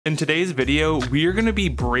In today's video, we are going to be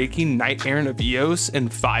breaking Knight Errant of Eos and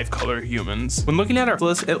 5-color humans. When looking at our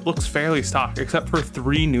list, it looks fairly stock, except for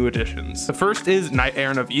 3 new additions. The first is Knight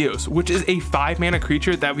Errant of Eos, which is a 5-mana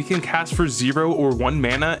creature that we can cast for 0 or 1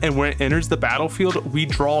 mana, and when it enters the battlefield, we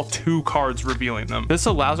draw 2 cards revealing them. This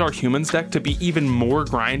allows our humans deck to be even more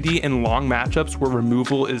grindy in long matchups where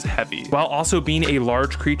removal is heavy, while also being a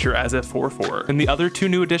large creature as a 4/4. And the other 2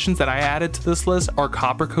 new additions that I added to this list are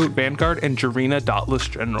Coppercoat Vanguard and Jarina Dauntless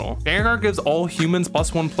General. Vanguard gives all humans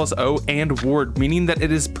 +1/+0 and ward, meaning that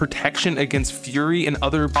it is protection against fury and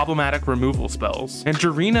other problematic removal spells. And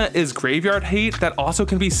Jarina is graveyard hate that also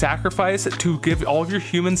can be sacrificed to give all of your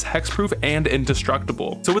humans hexproof and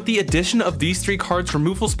indestructible. So with the addition of these 3 cards,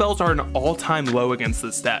 removal spells are an all-time low against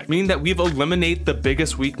this deck, meaning that we've eliminated the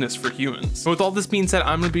biggest weakness for humans. So with all this being said,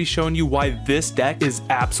 I'm going to be showing you why this deck is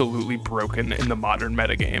absolutely broken in the modern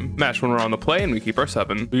metagame. Match when we're on the play and we keep our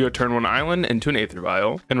 7. We go turn 1 island into an Aether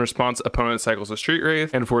Vial. In response, opponent cycles a Street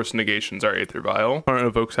Wraith and force negations our Aether Vial. Opponent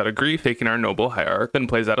evokes out a Grief, taking our Noble Hierarch, then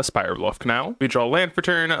plays out a Spire Bluff Canal. We draw land for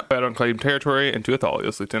turn, play out unclaimed territory into a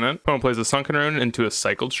Thalia's Lieutenant. Opponent plays a Sunken Rune into a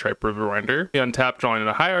cycled Stripe Riverwinder. We untap, drawing in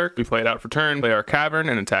a Hierarch. We play it out for turn, play our Cavern,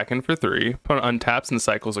 and attack in for 3. Opponent untaps and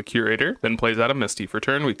cycles a Curator, then plays out a Misty for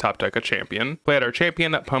turn. We top deck a Champion. Play out our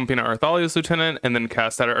Champion, pumping our Thalia's Lieutenant, and then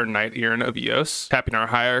cast out our Knight Errant of Eos, tapping our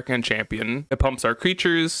Hierarch and Champion. It pumps our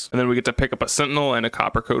creatures, and then we get to pick up a Sentinel and a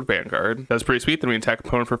Coppercoat Vanguard. That's pretty sweet. Then we attack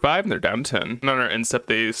opponent for 5 and they're down 10. And on our end step,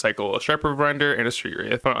 they cycle a Stripe Riverwinder and a Street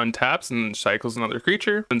Wraith. Opponent untaps and cycles another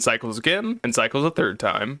creature, then cycles again and cycles a 3rd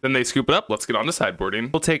time. Then they scoop it up. Let's get on to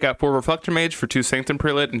sideboarding. We'll take out 4 Reflector Mage for 2 Sanctum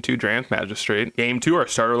Prelate and 2 Drannith Magistrate. Game 2, our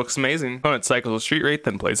starter looks amazing. Opponent cycles a Street Wraith,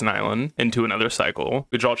 then plays an island into another cycle.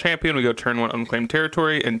 We draw Champion. We go turn 1 unclaimed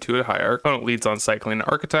territory into a Hierarch. Opponent leads on cycling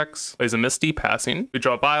Architects, plays a Misty, passing. We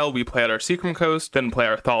draw Vial. We play out our Seacrum Coast, then play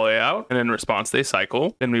our Thalia out, and in response they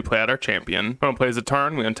cycle. Then we play out our Champion. Opponent plays a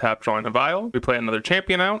turn, we untap, drawing a Vial. We play another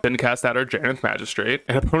Champion out, then cast out our Drannith Magistrate,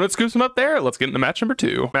 and opponent scoops him up there. Let's get into match number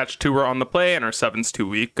 2. Match 2, we're on the play, and our 7's too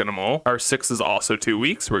weak, gonna mull. Our 6 is also too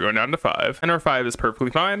weak, so we're going down to 5. And our 5 is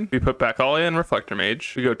perfectly fine. We put back Thalia and Reflector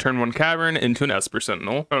Mage. We go turn 1 Cavern into an Esper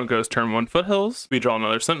Sentinel. Opponent goes turn 1 Foothills. We draw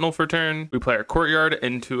another Sentinel for turn. We play our Courtyard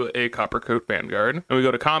into a Coppercoat Vanguard. And we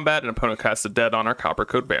go to combat, and opponent casts a dead on our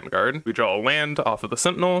Coppercoat Vanguard. We draw a land off of the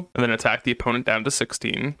Sentinel, and then attack the opponent down to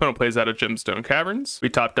 16. Opponent plays out a Gemstone Caverns. We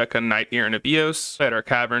top deck a Knight Errant of Eos, play our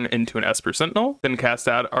Cavern into an Esper Sentinel, then cast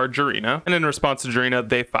out our Jarina. And in response to Jarina,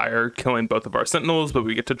 they fire, killing both of our Sentinels, but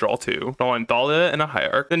we get to draw 2. Drawing Thalia and a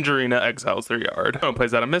Hierarch, then Jarina exiles their yard. Opponent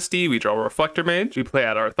plays out a Misty, we draw a Reflector Mage, we play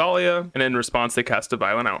out our Thalia, and in response they cast a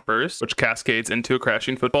Violent Outburst, which cascades into a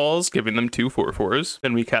Crashing Footfalls, giving them 2 4/4s.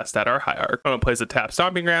 Then we cast out our Hierarch. Opponent plays a tap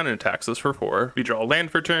Stomping Ground and attacks us for 4. We draw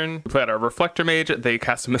land for turn, we play out our Reflector Mage, they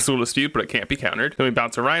cast a Missile Dispute, but it can't be countered. Then we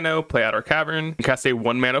bounce a Rhino, play out our Cavern, and cast a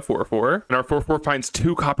 1-mana 4/4, and our 4/4 finds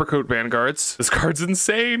 2 Coppercoat Vanguards. This card's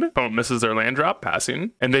insane. Opponent misses their land drop,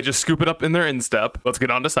 passing, and they just scoop it up in their end step. Let's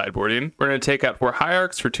get on to sideboarding. We're going to take out 4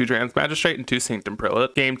 Hierarchs for 2 Drannith Magistrate and 2 Sanctum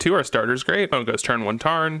Prelate. Game 2, our starter's great. Opponent goes turn 1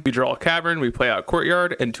 Tarn. We draw a Cavern, we play out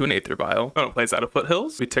Courtyard into an Aether Vial. Opponent plays out a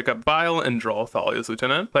Foothills. We tick up Vial and draw Thalia's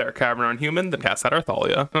Lieutenant. Play our Cavern on human, then cast out our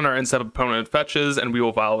Thalia. On our end step, opponent fetches, and we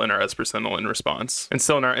will Vial in our Esper Sentinel in response. And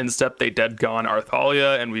still in our end step, they dead gone our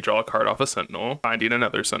Thalia, and we draw a card off a Sentinel, finding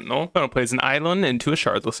another Sentinel. Opponent plays an island into a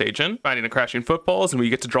Shardless Agent, finding a Crashing Footfalls, and we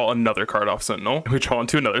get to draw another card off Sentinel. And we draw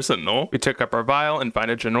into another Sentinel. We tick up our Vial and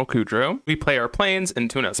find a General Kudrow. We play our Plains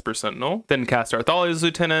into an Esper Sentinel, then cast our Thalia's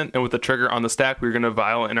Lieutenant, and with the trigger on the stack, we're going to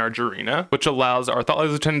Vial in our Jarina, which allows our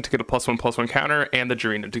Thalia's Lieutenant to get a +1/+1 counter, and the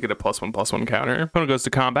Jarina to get a +1/+1 counter. Opponent goes to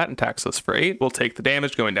combat and attacks us for 8. We'll take the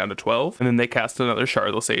damage, going down to 12, and then they cast another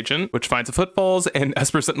Shardless Agent, which finds a Footfalls, and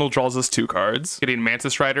Esper Sentinel draws us 2 cards, getting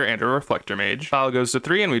Mantis Rider and a Reflector Mage. Vial goes to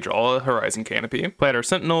 3, and we draw a Horizon Canopy. Play out our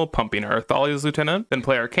Sentinel, pumping our Thalia's Lieutenant, then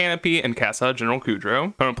play our Canopy and cast out General Kudrow.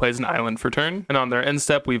 Opponent plays an island for turn, and on their end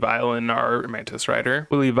step, we Vial in our Mantis Rider.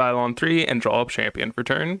 We leave Vial on 3 and draw a Champion for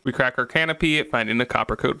turn. We crack our Canopy, finding the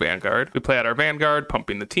Coppercoat Vanguard. We play out our Vanguard,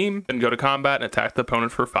 pumping the team, then go to combat and attack the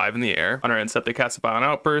opponent for 5 in the air. On our end step, they cast a Violent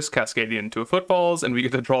Outburst, cascading into a Footfalls, and we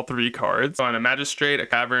get to draw 3 cards. On a Magistrate, a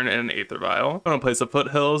Cavern, and an Aether Vial. Opponent plays a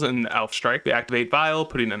Foothills and Elf Strike. We activate Vial,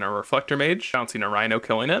 putting in a Reflector Mage, bouncing a Rhino,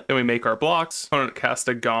 killing it. Then we make our blocks. Opponent cast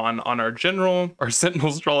a Gone on our General. Our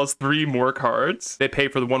Sentinels draw us 3 more cards. They pay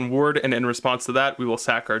for the 1 ward, and in response to that, we will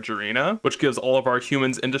sack our Jarina, which gives all of our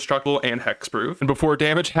humans indestructible and hexproof. And before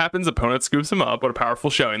damage happens, opponent scoops him up. What a powerful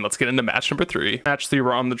showing. Let's get into match number 3. Match 3,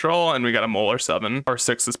 we're on the draw, and we got a mull or 7. Our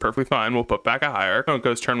 6 is perfectly fine. We'll put back a Hierarch. Opponent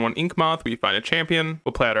goes turn 1 Inkmoth. We find a Champion.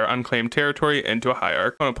 We'll play out our unclaimed territory into a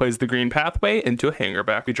Hierarch. Opponent plays the green pathway into a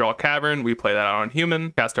Hangerback. We draw a Cavern. We play play that out on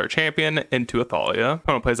human, cast our champion into a Thalia.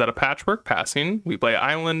 Opponent plays out a Patchwork, passing. We play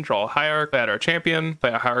Island, draw a Hierarch, play out our champion,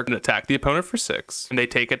 play a Hierarch, and attack the opponent for 6. And they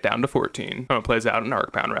take it down to 14. Opponent plays out an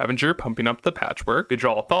Arcbound Ravager, pumping up the Patchwork. We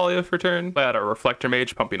draw a Thalia for turn, play out our Reflector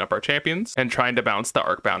Mage, pumping up our champions, and trying to bounce the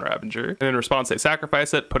Arcbound Ravager. And in response, they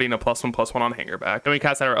sacrifice it, putting a +1/+1 on Hangerback. Then we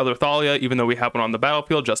cast out our other Thalia, even though we have one on the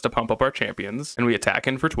battlefield, just to pump up our champions. And we attack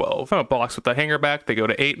in for 12. Opponent blocks with the Hangerback, they go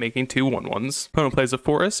to 8, making 2 1/1s. Opponent plays a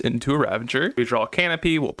Forest into a Ravager. We draw a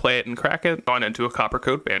Canopy, we'll play it and crack it, on into a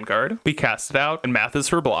Coppercoat Vanguard. We cast it out, and math is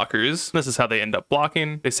for blockers. This is how they end up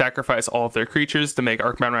blocking. They sacrifice all of their creatures to make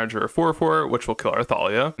Arcbound Ravager a 4/4, which will kill our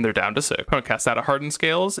Thalia, and they're down to 6. Opponent casts out a Hardened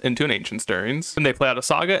Scales into an Ancient Stirrings. Then they play out a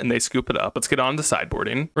Saga, and they scoop it up. Let's get on to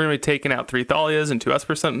sideboarding. We're going to be taking out 3 Thalias and 2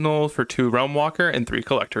 Esper Sentinel for 2 Realm Walker and 3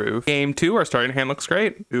 Collector Oof. Game 2, our starting hand looks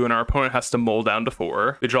great. Ooh, and our opponent has to mull down to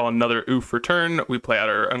 4. We draw another Oof for turn. We play out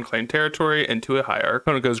our Unclaimed Territory into a Hierarch.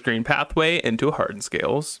 Opponent goes Green Pathway into a Hardened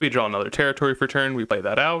Scales. We draw another territory for turn. We play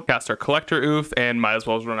that out. Cast our Collector Oof and might as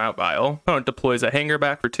well run out Vial. Opponent deploys a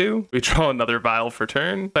Hangerback for 2. We draw another Vial for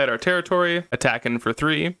turn. Play out our territory. Attack in for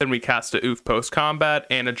 3. Then we cast a Oof post combat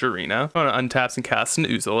and a Jarina. Opponent untaps and casts an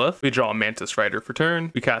Uzalith. We draw a Mantis Rider for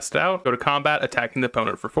turn. We cast it out. Go to combat, attacking the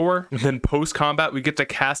opponent for 4. And then post combat, we get to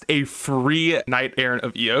cast a free Knight Errant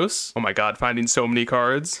of Eos. Oh my god, finding so many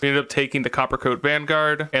cards. We ended up taking the Coppercoat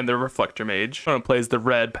Vanguard and the Reflector Mage. Opponent plays the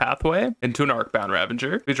red Pathway into an Arcbound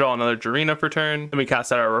Ravager. We draw another Jarina for turn. Then we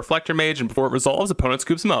cast out our Reflector Mage, and before it resolves, opponent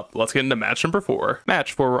scoops him up. Let's get into match number 4.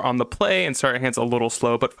 Match 4, we're on the play, and starting hand's a little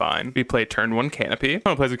slow, but fine. We play turn 1 Canopy.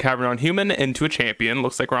 Opponent plays a Cavern on Human into a champion.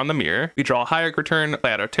 Looks like we're on the mirror. We draw a Hierarch return,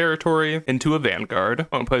 play out our territory into a Vanguard.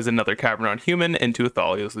 Opponent plays another Cavern on Human into a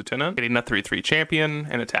Thalia's Lieutenant, getting a 3/3 champion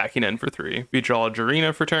and attacking in for 3. We draw a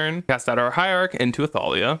Jarina for turn, cast out our Hierarch into a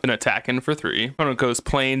Thalia, then attack in for 3. Opponent goes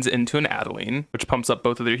Plains into an Adeline, which pumps up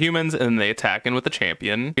both of their humans, and then they attack in with the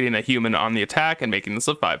champion, getting a human on the attack and making this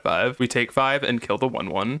a 5/5. We take 5 and kill the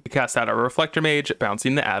 1/1. We cast out our Reflector Mage,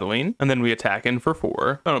 bouncing the Adeline, and then we attack in for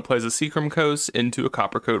 4. Opponent plays a Seacrum Coast into a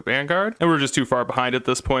Coppercoat Vanguard, and we're just too far behind at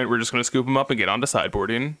this point. We're just going to scoop them up and get on to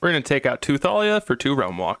sideboarding. We're going to take out 2 Thalia for 2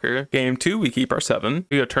 Realm Walker. Game 2, we keep our 7.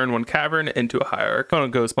 We go turn 1 Cavern into a Hierarch.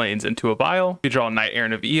 Opponent goes Plains into a Vial. We draw a Knight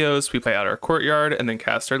Errant of Eos. We play out our Courtyard and then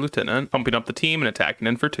cast our Lieutenant, pumping up the team and attacking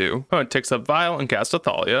in for 2. Opponent takes up Vial and casts a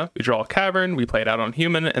Thalia. We draw a Cavern. We play it out on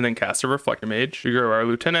Human and then cast a Reflector Mage. We grow our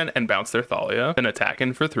Lieutenant and bounce their Thalia, then attack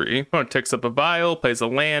in for 3. Opponent takes up a Vial, plays a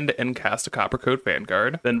land, and cast a Coppercoat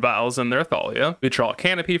Vanguard, then Vials in their Thalia. We draw a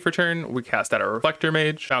Canopy for turn. We cast out our Reflector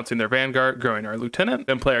Mage, bouncing their Vanguard, growing our Lieutenant,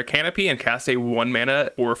 then play our Canopy and cast a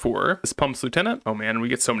 1-mana 4/4. This pumps Lieutenant. Oh man, we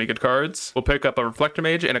get so many good cards. We'll pick up a Reflector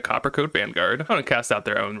Mage and a Coppercoat Vanguard. Opponent cast out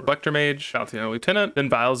their own Reflector Mage, bouncing a Lieutenant, then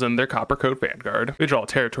Vials in their Coppercoat Vanguard. We draw a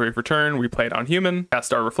territory for turn. We play it on Human,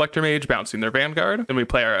 cast our Reflector Mage, bouncing their Vanguard. Then we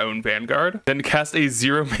play our own Vanguard, then cast a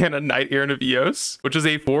 0-mana Knight Errant of Eos, which is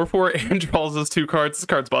a 4/4 and draws us 2 cards. This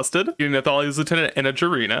card's busted, getting a Thalia's Lieutenant and a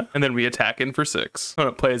Jarina, and then we attack in for 6.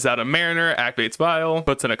 Opponent plays out a Mariner, activates Vial,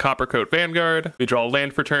 puts in a Coppercoat Vanguard. We draw a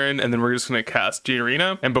land for turn, and then we're just going to cast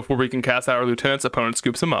Jarina, and before we can cast out our Lieutenants, opponent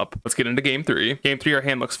scoops him up. Let's get into game 3. Game 3, our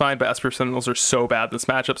hand looks fine, but Esper Sentinels are so bad in this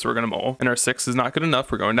matchup, so we're going to mull. And our 6 is not good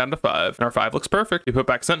enough. We're going down to 5. And our 5 looks perfect. We put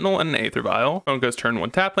back Sentinel and an Aether Vial. Opponent goes turn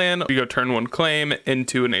 1 tap land. We go turn 1 claim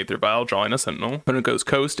into an Aether Vial, drawing a Sentinel. Opponent goes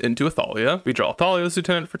coast into a Thalia. We draw Thalia's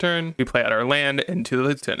Lieutenant for turn. We play out our land into the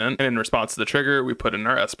Lieutenant, and in response to the trigger, we put in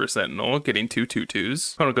our Esper Sentinel, getting 2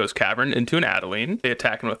 2/2s. Opponent goes Cavern into an Adeline. They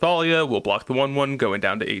attack in with Thalia. We'll block the 1/1, going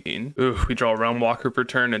down to 18. Ooh, we draw a Realm Walker for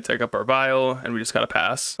turn and take up our Vial, and we just gotta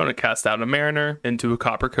pass. Opponent cast out a Mariner into a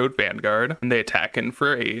Coppercoat Vanguard, and they attack in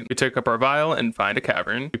for 8. We take up our Vial and find a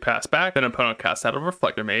Cavern. We pass back, then opponent casts out a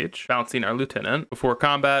Reflector Mage, bouncing our Lieutenant. Before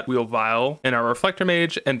combat, we'll Vial in our Reflector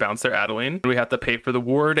Mage and bounce their Adeline. We have to pay for the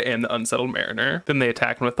Ward and the Unsettled Mariner. Then they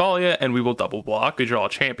attack with Thalia, and we will double block. We draw a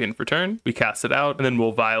champion for turn. We cast it out, and then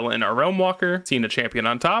we'll Vial in our Realm Walker, seeing a champion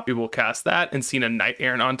on top. We will cast that and seeing a Knight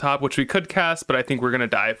Errant on top, which we could cast, but I think we're gonna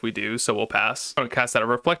die if we do, so we'll pass. I'm gonna cast out a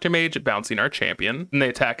Reflector Mage, bouncing our champion. Then they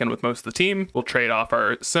attack in with most of the team. We'll trade off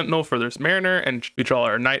our Sentinel for this Mariner, and we draw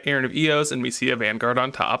our Knight Errant of Eos, and we see a Vanguard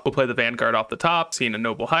on top. We'll play the Vanguard off the top, seeing a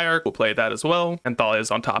Noble Hierarch. We'll play that as well, and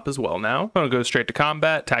Thalia's on top as well now. I'm gonna go straight to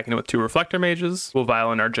combat, attacking it with 2 Reflector Mages. We'll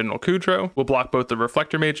Vial in our General Kudro. We'll block both the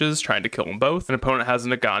Reflector Mages, trying to kill them both. An opponent has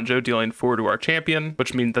an Aganjo, dealing 4 to our champion,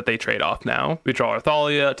 which means that they trade off now. We draw our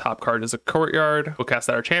Thalia, top card is a Courtyard. We'll cast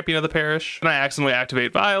out our Champion of the Parish, and I accidentally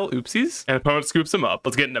activate Vial, oopsies, and opponent scoops him up.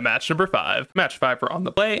 Let's get into match number 5. Match 5, we're on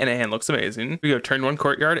the play, and a hand looks amazing. We go turn 1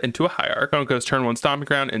 Courtyard into a Hierarch. Opponent goes turn 1 Stomping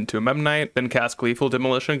Ground into a Memnite, then cast Gleeful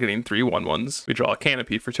Demolition, getting 3 1/1s. We draw a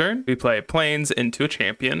Canopy for turn. We play Plains into a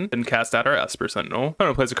Champion. Champion, then cast out our Esper Sentinel.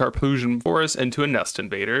 Opponent plays a Carplusion Forest into a Nest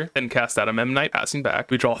Invader, then cast out a Mem Knight passing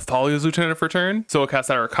back. We draw Thalia's Lieutenant for turn, so we'll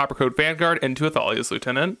cast out our Coppercoat Vanguard into a Thalia's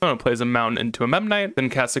Lieutenant. Opponent plays a Mountain into a Mem Knight, then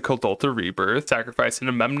cast a Coldolta Rebirth, sacrificing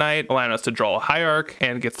a Mem Knight, allowing us to draw a Hierarch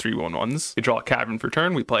and get 3/1/1s. We draw a Cavern for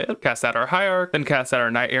turn, we play it, cast out our Hierarch, then cast out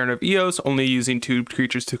our Knight Errant of Eos, only using 2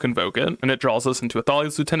 creatures to convoke it, and it draws us into a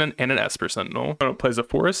Thalia's Lieutenant and an Esper Sentinel. Opponent plays a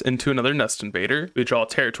Forest into another Nest Invader. We draw a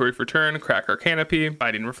Territory for turn, crack our Canopy,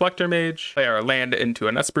 Binding Reflector Mage, play our land into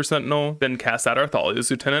an Esper Sentinel, then cast out our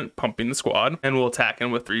Thalia's Lieutenant, pumping the squad, and we'll attack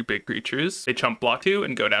in with 3 big creatures. They chump block 2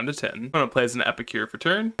 and go down to 10. Opponent plays an Epicure for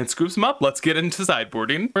turn and scoops them up. Let's get into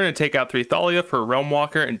sideboarding. We're going to take out 3 Thalia for a Realm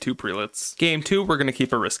Walker and 2 Prelates. Game 2, we're going to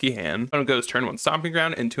keep a risky hand. Opponent goes turn 1 Stomping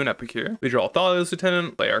Ground into an Epicure. We draw a Thalia's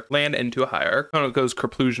Lieutenant, play our land into a Hierarch. Opponent goes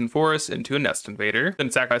Carplusion Forest into a Nest Invader,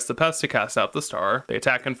 then sacrifice the Pest to cast out the Star. They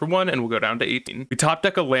attack in for 1 and we'll go down to 18. We top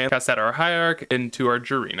deck a land, cast out our Hierarch into our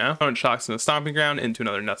Jurina. Opponent shocks in a Stomping Ground into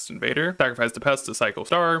another Nest Invader, sacrifice the Pest to cycle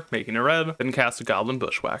Star, making a red, then cast a Goblin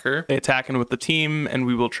Bushwhacker. They attack in with the team and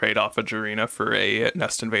we will trade off a Jurina for a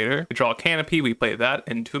Nest Invader. We draw a Canopy, we play that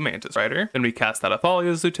into a Mantis Rider. Then we cast out a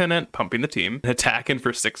Thalia's Lieutenant, pumping the team, and attack in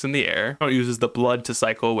for 6 in the air. Opponent uses the blood to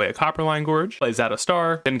cycle away a Copperline Gorge, plays out a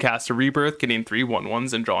Star, then casts a Rebirth, getting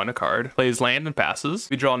 3/1/1s and drawing a card. Plays land and passes.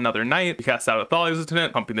 We draw another Knight, we cast out a Thalia's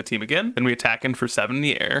Lieutenant, pumping the team again. Then we attack in for 7 in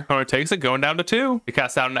the air. Opponent takes it, going down to 2. We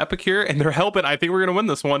cast out an Epicure and they're helping. I think we're gonna win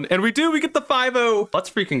this one. And we do, we get the 5-0. Let's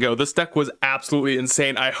freaking go. This deck was absolutely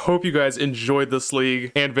insane. I hope you guys enjoyed this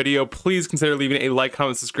league and video. Please consider leaving a like,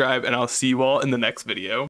 comment, subscribe, and I'll see you all in the next video.